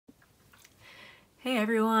Hey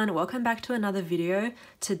everyone, welcome back to another video.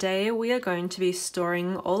 Today we are going to be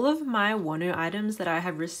storing all of my Wonwoo items that I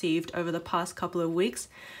have received over the past couple of weeks.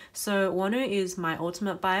 So Wonwoo is my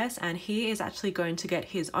ultimate bias and he is actually going to get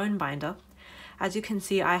his own binder. As you can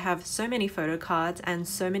see, I have so many photo cards and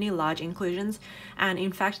so many large inclusions, and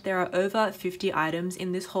in fact there are over 50 items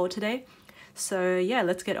in this haul today. So yeah,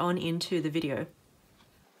 let's get on into the video.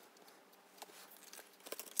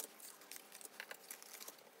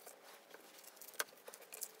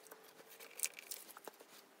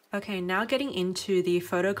 Okay, now getting into the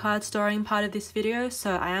photo card storing part of this video.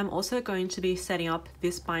 So I am also going to be setting up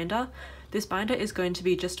this binder. This binder is going to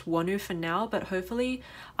be just Wonwoo for now, but hopefully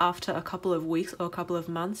after a couple of weeks or a couple of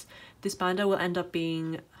months, this binder will end up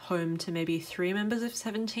being home to maybe 3 members of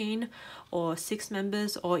 17 or 6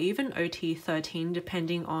 members or even OT 13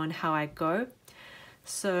 depending on how I go.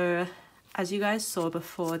 So as you guys saw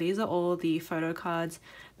before, these are all the photo cards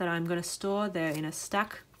that I'm going to store. They're in a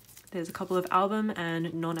stack. There's a couple of album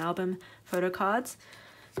and non-album photo cards.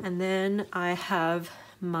 And then I have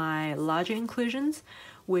my larger inclusions,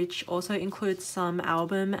 which also includes some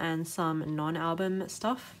album and some non-album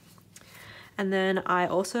stuff. And then I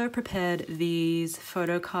also prepared these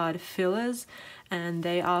photo card fillers, and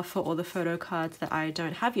they are for all the photo cards that I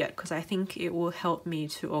don't have yet, because I think it will help me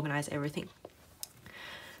to organize everything.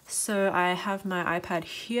 So I have my iPad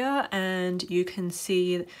here, and you can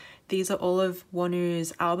see these are all of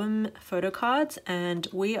Wonwoo's album photo cards, and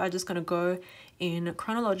we are just going to go in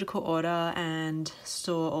chronological order and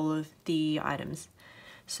store all of the items.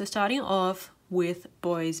 So starting off with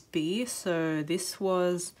Boys B, so this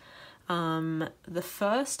was the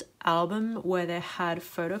first album where they had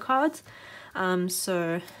photo cards,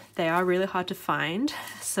 so they are really hard to find,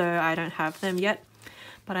 so I don't have them yet,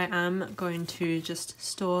 but I am going to just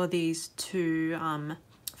store these two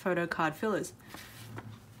photo card fillers.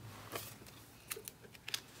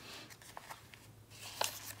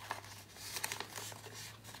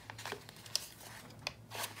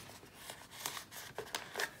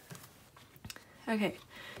 Okay,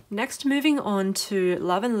 next moving on to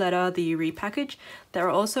Love and Letter, the repackage. There are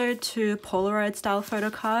also 2 Polaroid style photo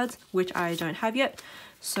cards, which I don't have yet.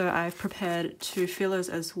 So I've prepared 2 fillers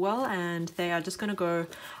as well, and they are just going to go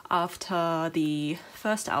after the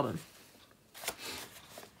first album.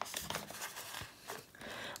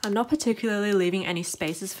 I'm not particularly leaving any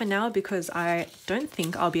spaces for now because I don't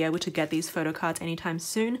think I'll be able to get these photo cards anytime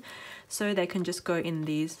soon, so they can just go in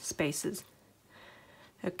these spaces.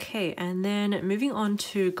 Okay, and then moving on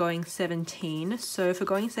to Going 17. So for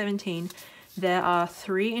Going 17, there are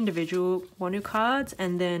 3 individual Wonwoo cards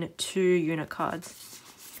and then 2 unit cards.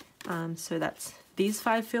 So that's these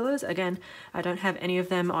 5 fillers. Again, I don't have any of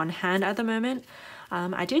them on hand at the moment.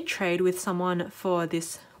 I did trade with someone for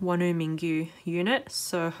this Wonwoo Mingyu unit,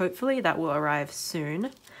 so hopefully that will arrive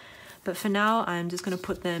soon. But for now, I'm just going to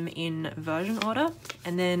put them in version order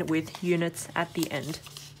and then with units at the end.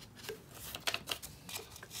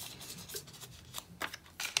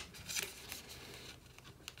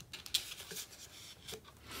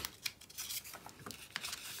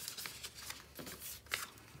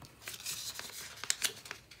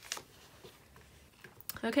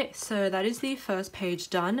 Okay, so that is the first page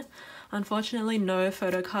done. Unfortunately, no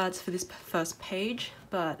photo cards for this first page,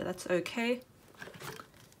 but that's okay.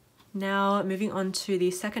 Now moving on to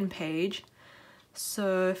the second page.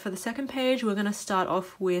 So for the second page, we're going to start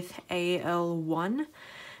off with AL1,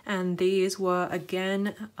 and these were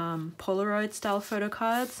again Polaroid style photo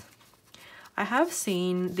cards. I have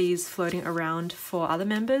seen these floating around for other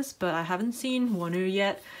members, but I haven't seen Wonwoo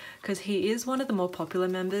yet because he is one of the more popular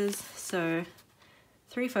members. So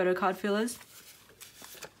 3 photo card fillers.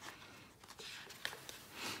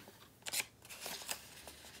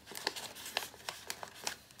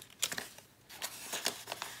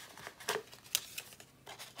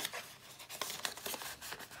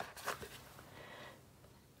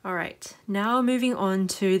 Alright, now moving on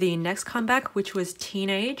to the next comeback, which was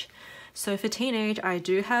Teenage. So for Teenage, I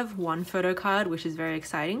do have 1 photo card, which is very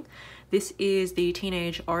exciting. This is the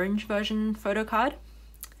Teenage Orange version photo card.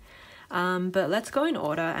 But let's go in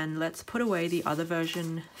order and let's put away the other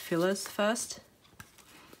version fillers first.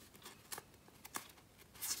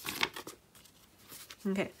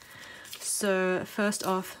 Okay, so first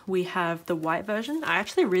off we have the white version. I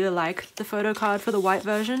actually really like the photo card for the white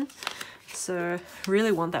version, so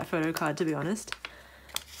really want that photo card, to be honest.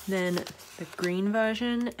 Then the green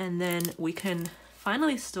version, and then we can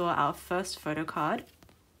finally store our first photo card.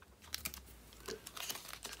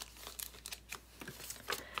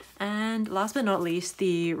 And last but not least,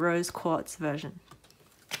 the rose quartz version.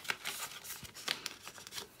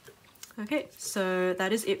 Okay, so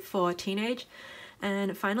that is it for Teenage.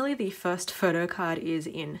 And finally, the first photo card is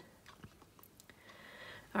in.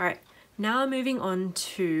 All right, now moving on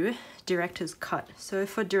to director's cut. So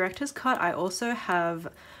for director's cut, I also have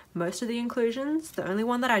most of the inclusions. The only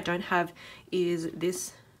one that I don't have is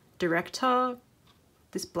this director,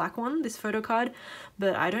 this black one, this photo card,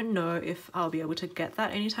 but I don't know if I'll be able to get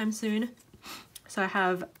that anytime soon. So I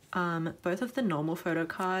have both of the normal photo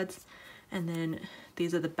cards, and then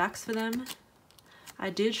these are the backs for them. I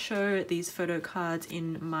did show these photo cards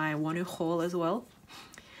in my Wonwoo haul as well.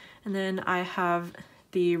 And then I have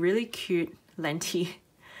the really cute Lenti.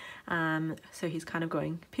 So he's kind of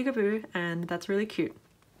going peekaboo, and that's really cute.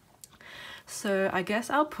 So I guess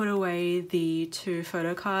I'll put away the 2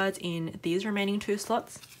 photo cards in these remaining 2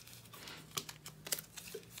 slots.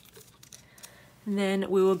 And then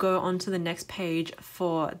we will go on to the next page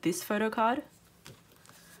for this photo card.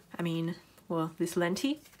 This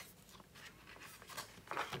Lenti.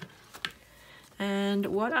 And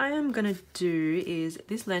what I am gonna do is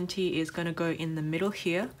this Lenti is gonna go in the middle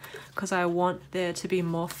here because I want there to be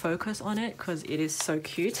more focus on it because it is so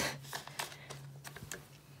cute.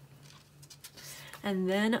 And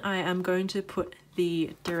then I am going to put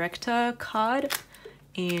the director card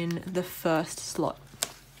in the first slot.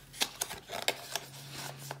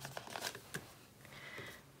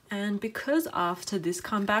 And because after this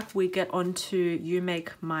comeback we get onto You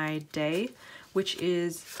Make My Day, which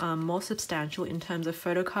is more substantial in terms of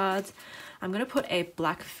photo cards, I'm going to put a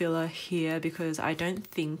black filler here because I don't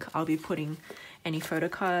think I'll be putting any photo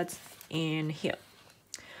cards in here.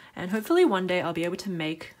 And hopefully one day I'll be able to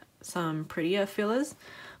make some prettier fillers,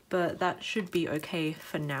 but that should be okay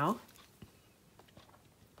for now.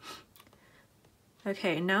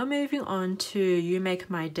 Okay, now moving on to You Make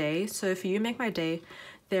My Day. So for You Make My Day,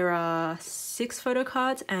 there are 6 photo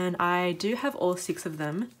cards and I do have all 6 of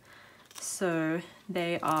them. So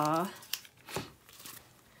they are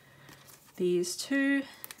these 2,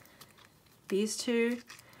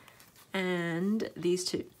 and these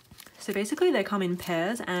 2. So basically they come in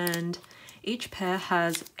pairs and each pair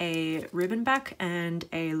has a ribbon back and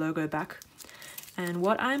a logo back. And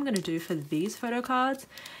what I'm going to do for these photo cards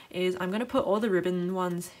is I'm going to put all the ribbon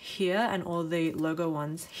ones here and all the logo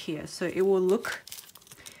ones here. So it will look,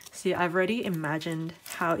 see, I've already imagined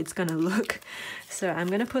how it's going to look. So I'm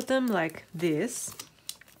going to put them like this.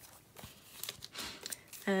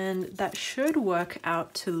 And that should work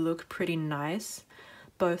out to look pretty nice,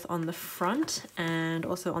 both on the front and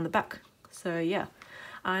also on the back. So yeah,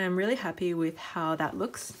 I am really happy with how that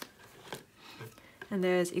looks. And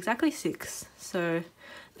there's exactly 6. So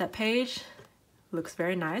that page looks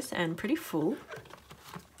very nice and pretty full.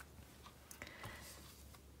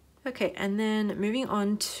 Okay, and then moving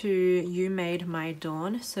on to You Made My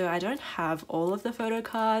Dawn. So I don't have all of the photo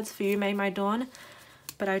cards for You Made My Dawn,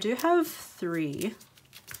 but I do have 3.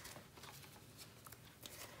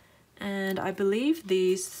 And I believe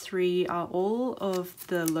these 3 are all of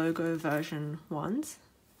the logo version ones.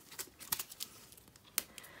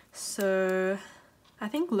 So I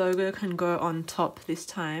think logo can go on top this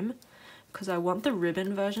time because I want the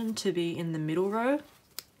ribbon version to be in the middle row.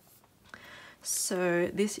 So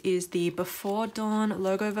this is the Before Dawn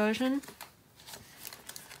logo version.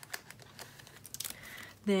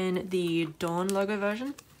 Then the Dawn logo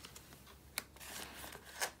version.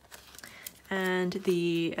 And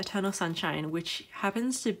the Eternal Sunshine, which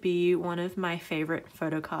happens to be one of my favorite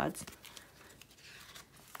photo cards.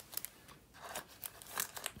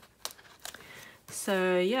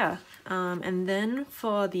 So yeah, and then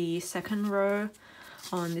for the second row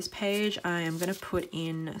on this page, I am going to put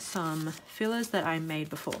in some fillers that I made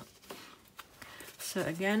before. So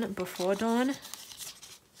again, Before Dawn,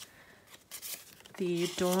 the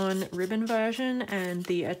Dawn ribbon version, and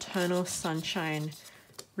the Eternal Sunshine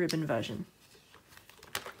ribbon version.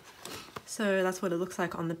 So that's what it looks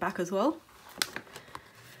like on the back as well.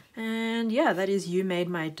 And yeah, that is You Made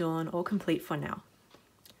My Dawn all complete for now.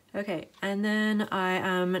 Okay, and then I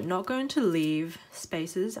am not going to leave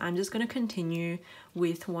spaces. I'm just going to continue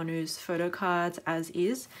with Wonwoo's photo cards as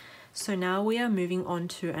is. So now we are moving on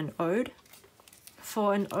to an ode.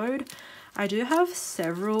 For an ode, I do have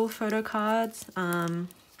several photo cards.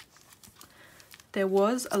 There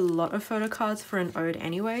was a lot of photo cards for an ode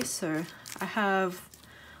anyway, so I have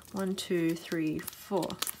 1, 2, 3, 4,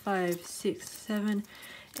 5, 6, 7,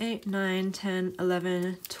 8, 9, 10,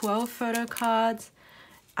 11, 12 photo cards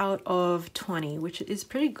out of 20, which is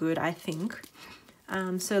pretty good, I think.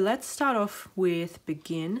 So let's start off with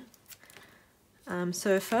Begin.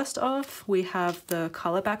 So first off, we have the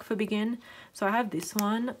color back for Begin. So I have this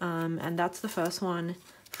one, and that's the first one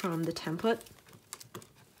from the template.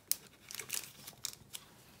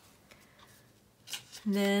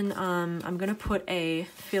 Then I'm gonna put a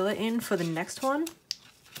filler in for the next one,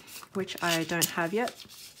 which I don't have yet.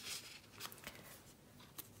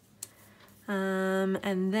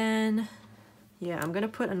 And then, yeah, I'm gonna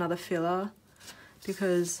put another filler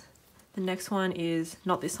because the next one is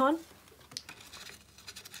not this one.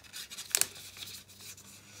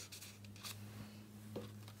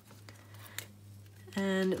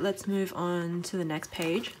 And let's move on to the next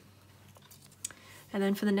page. And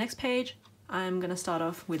then for the next page, I'm gonna start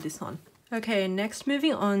off with this one. Okay, next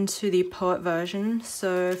moving on to the poet version.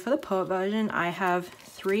 So for the poet version, I have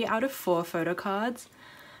 3 out of 4 photo cards.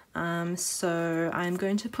 So I'm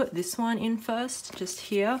going to put this one in first, just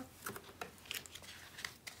here.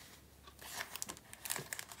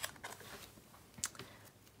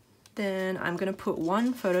 Then I'm gonna put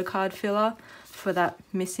 1 photo card filler for that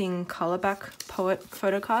missing color back poet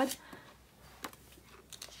photo card.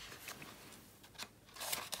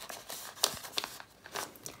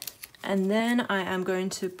 And then I am going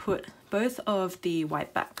to put both of the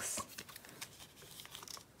white backs.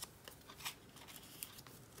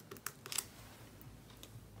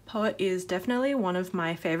 Poet is definitely one of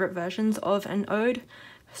my favorite versions of an ode,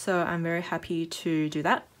 so I'm very happy to do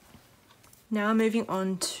that. Now moving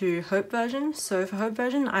on to Hope version. So for Hope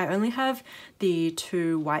version, I only have the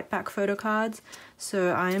 2 white back photo cards. So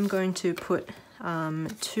I am going to put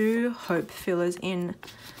 2 Hope fillers in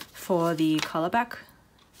for the color back.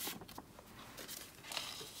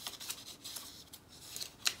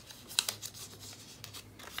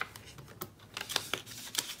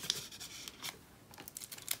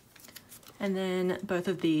 And then both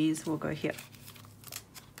of these will go here.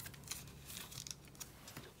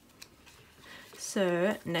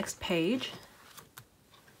 So next page,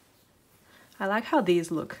 I like how these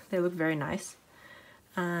look. They look very nice.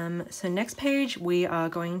 So next page, we are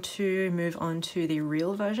going to move on to the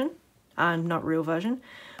real version. Not real version.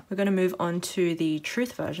 We're going to move on to the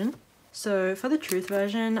truth version. So for the truth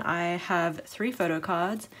version, I have 3 photo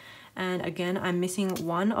cards. And again, I'm missing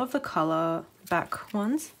 1 of the color back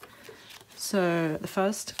ones. So the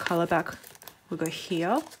first color back will go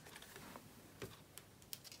here.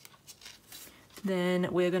 Then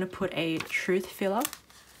we're going to put a truth filler.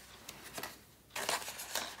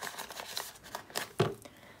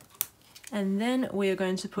 And then we are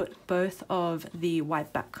going to put both of the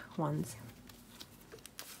white back ones.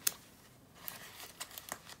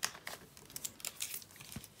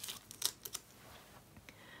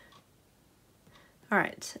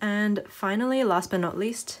 Alright, and finally, last but not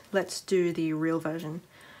least, let's do the real version.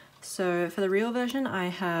 So for the real version, I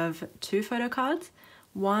have 2 photo cards,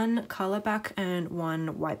 1 color back and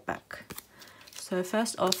 1 white back. So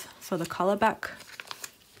first off, for the color back,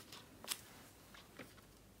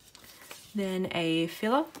 then a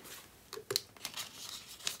filler,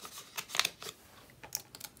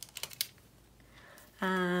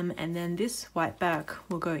 and then this white back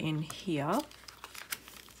will go in here.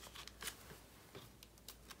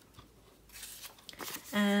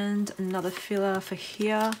 And another filler for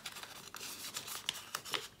here.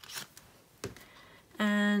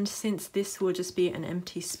 And since this will just be an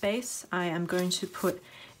empty space, I am going to put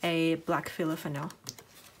a black filler for now.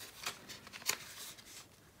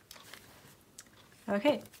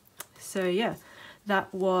 Okay, so yeah,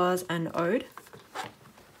 that was an ode.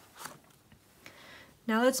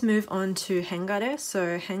 Now let's move on to Hengare.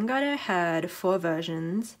 So Hengare had 4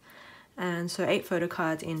 versions, and so 8 photo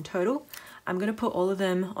cards in total. I'm going to put all of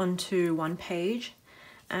them onto 1 page,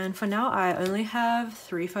 and for now I only have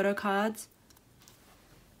 3 photo cards.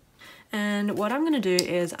 And what I'm going to do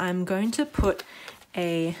is I'm going to put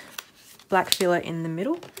a black filler in the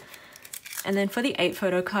middle, and then for the 8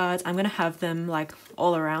 photo cards I'm going to have them like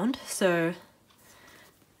all around. So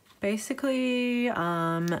basically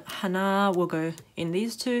Hana will go in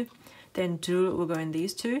these 2, then Du will go in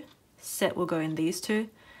these 2, Set will go in these 2,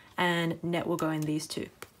 and Net will go in these 2.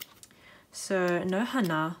 So no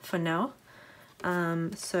Hana for now.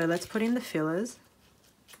 So let's put in the fillers.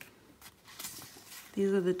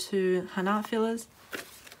 These are the 2 Hana fillers.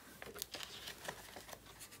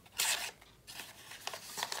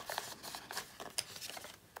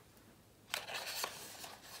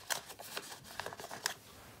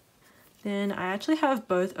 Then I actually have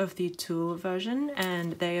both of the Tulle version,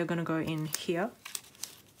 and they are going to go in here.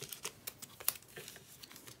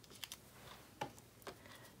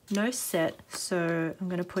 No Set, so I'm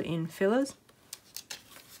going to put in fillers.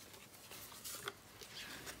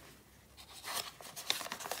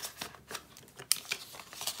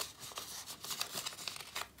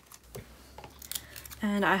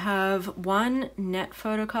 And I have 1 Net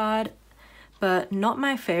photo card, but not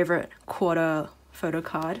my favorite quarter photo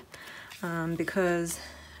card because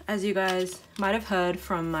as you guys might have heard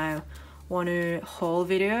from my Wonwoo haul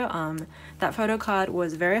video, that photo card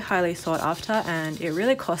was very highly sought after and it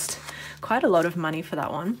really cost quite a lot of money for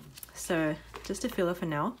that one. So just a filler for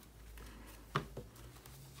now.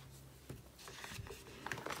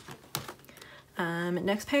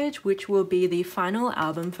 Next page, which will be the final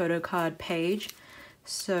album photo card page.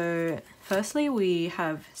 So firstly we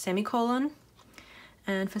have semicolon,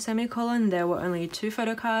 and for semicolon there were only 2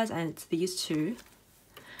 photo cards and it's these 2.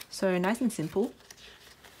 So nice and simple.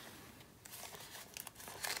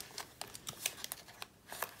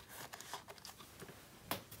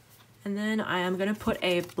 And then I am going to put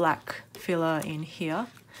a black filler in here.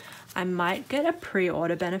 I might get a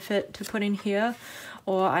pre-order benefit to put in here,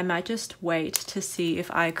 or I might just wait to see if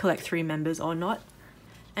I collect 3 members or not.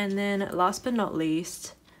 And then last but not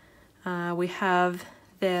least, we have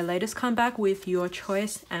their latest comeback with Your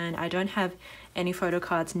Choice, and I don't have any photo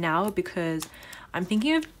cards now because I'm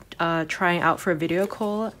thinking of trying out for a video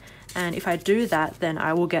call, and if I do that then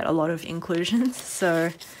I will get a lot of inclusions.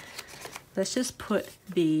 So let's just put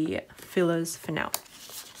the fillers for now.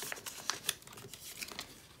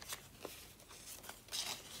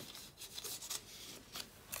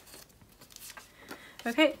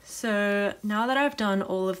 Okay, so now that I've done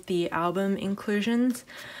all of the album inclusions,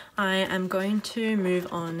 I am going to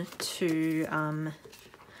move on to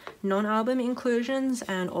non-album inclusions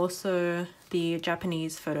and also the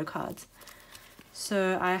Japanese photo cards.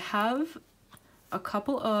 So I have a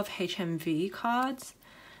couple of HMV cards,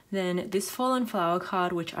 then this Fallen Flower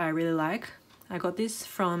card, which I really like. I got this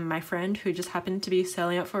from my friend who just happened to be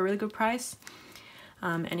selling it for a really good price.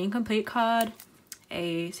 An incomplete card,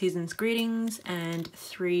 a Season's Greetings, and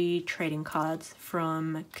 3 trading cards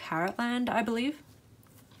from Carrotland, I believe.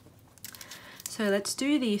 So let's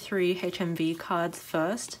do the 3 HMV cards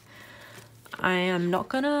first. I am not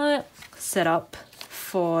gonna set up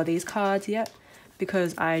for these cards yet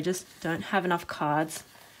because I just don't have enough cards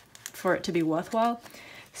for it to be worthwhile.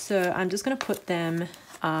 So I'm just gonna put them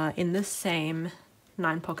in the same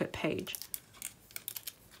 9-pocket page.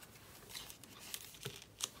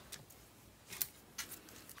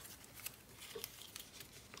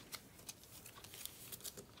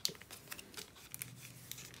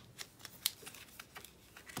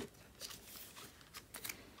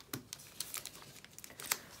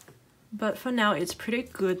 But for now, it's pretty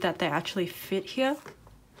good that they actually fit here.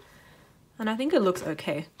 And I think it looks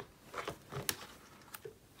okay.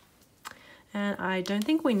 And I don't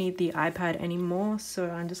think we need the iPad anymore,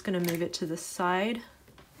 so I'm just going to move it to the side.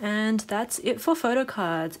 And that's it for photo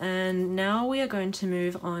cards. And now we are going to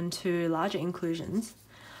move on to larger inclusions.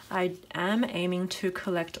 I am aiming to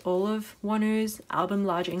collect all of Wonwoo's album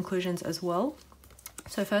larger inclusions as well.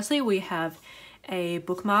 So firstly, we have a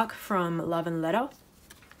bookmark from Love and Letter.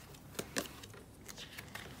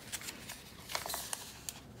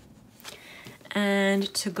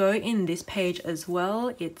 And to go in this page as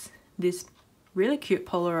well, it's this really cute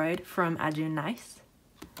Polaroid from Ajun Nice.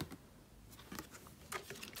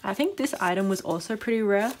 I think this item was also pretty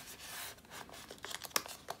rare.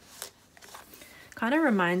 Kind of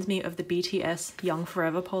reminds me of the BTS Young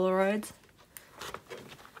Forever Polaroids.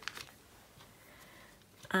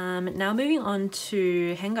 Now moving on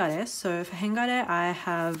to Hengare. So for Hengare, I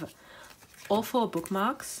have all 4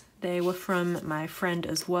 bookmarks. They were from my friend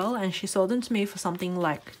as well, and she sold them to me for something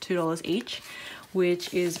like $2 each,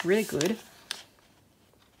 which is really good.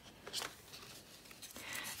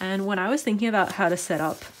 And when I was thinking about how to set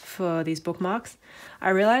up for these bookmarks,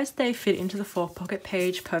 I realized they fit into the 4-pocket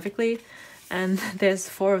page perfectly, and there's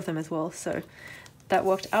 4 of them as well, so that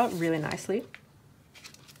worked out really nicely.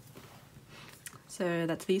 So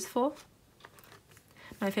that's these 4.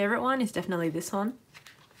 My favorite one is definitely this one.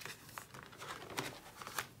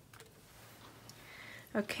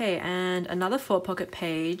 Okay, and another 4-pocket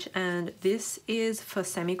page, and this is for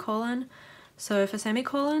semicolon. So for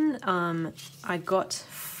semicolon, I got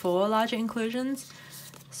 4 larger inclusions.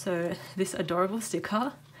 So this adorable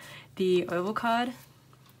sticker, the oval card,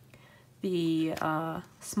 the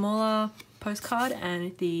smaller postcard,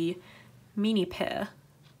 and the mini pair.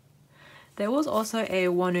 There was also a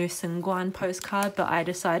Wonwoo Seungwan postcard, but I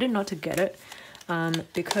decided not to get it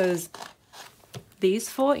because these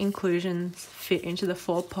 4 inclusions fit into the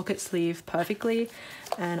 4-pocket sleeve perfectly,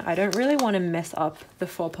 and I don't really want to mess up the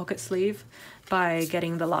 4-pocket sleeve by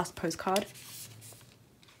getting the last postcard.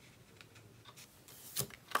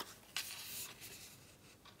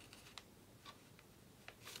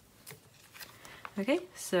 Okay,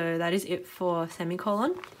 so that is it for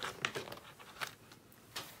semicolon.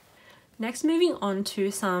 Next, moving on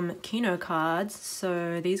to some Kino cards.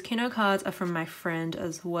 So these Kino cards are from my friend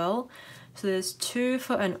as well. So there's 2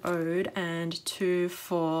 for an ode and 2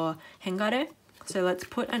 for hengare. So let's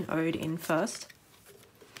put an ode in first.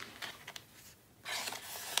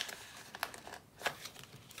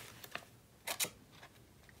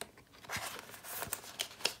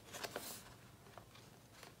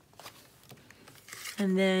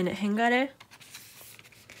 And then hengare.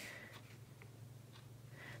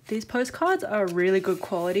 These postcards are really good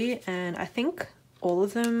quality, and I think all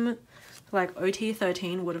of them, like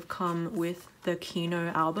OT13, would have come with the Kino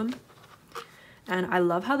album. And I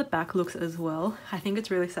love how the back looks as well. I think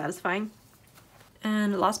it's really satisfying.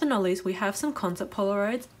 And last but not least, we have some concert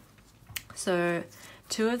Polaroids. So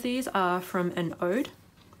 2 of these are from an ode.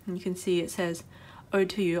 And you can see it says Ode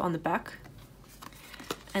to You on the back.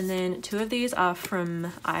 And then 2 of these are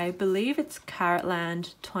from, I believe it's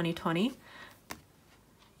Carrotland 2020.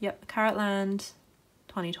 Yep, Carrotland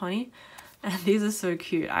 2020. And these are so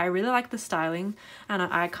cute. I really like the styling, and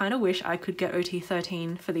I kind of wish I could get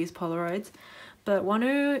OT13 for these Polaroids, but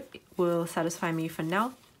Wonwoo will satisfy me for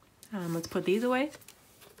now. Let's put these away.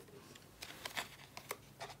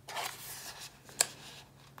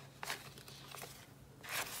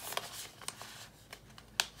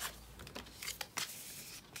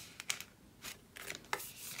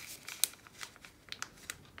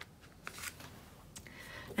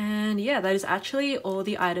 And yeah, that is actually all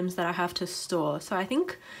the items that I have to store. So I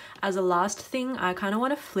think as a last thing, I kind of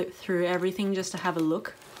want to flip through everything just to have a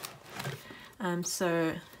look.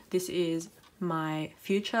 So this is my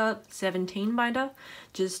future 17 binder,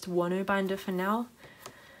 just Wonwoo binder for now.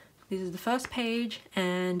 This is the first page,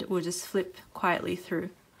 and we'll just flip quietly through.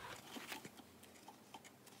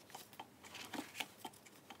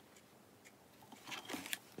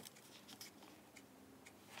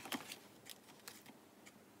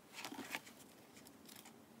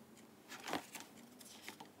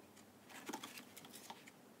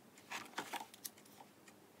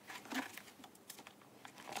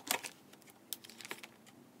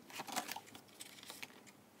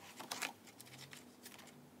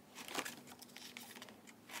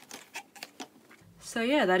 So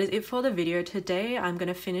yeah, that is it for the video today. I'm going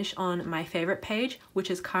to finish on my favorite page, which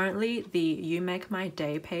is currently the You Make My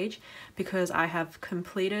Day page, because I have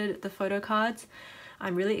completed the photo cards.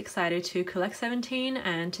 I'm really excited to collect 17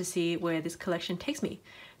 and to see where this collection takes me.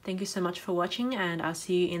 Thank you so much for watching, and I'll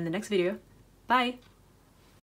see you in the next video. Bye!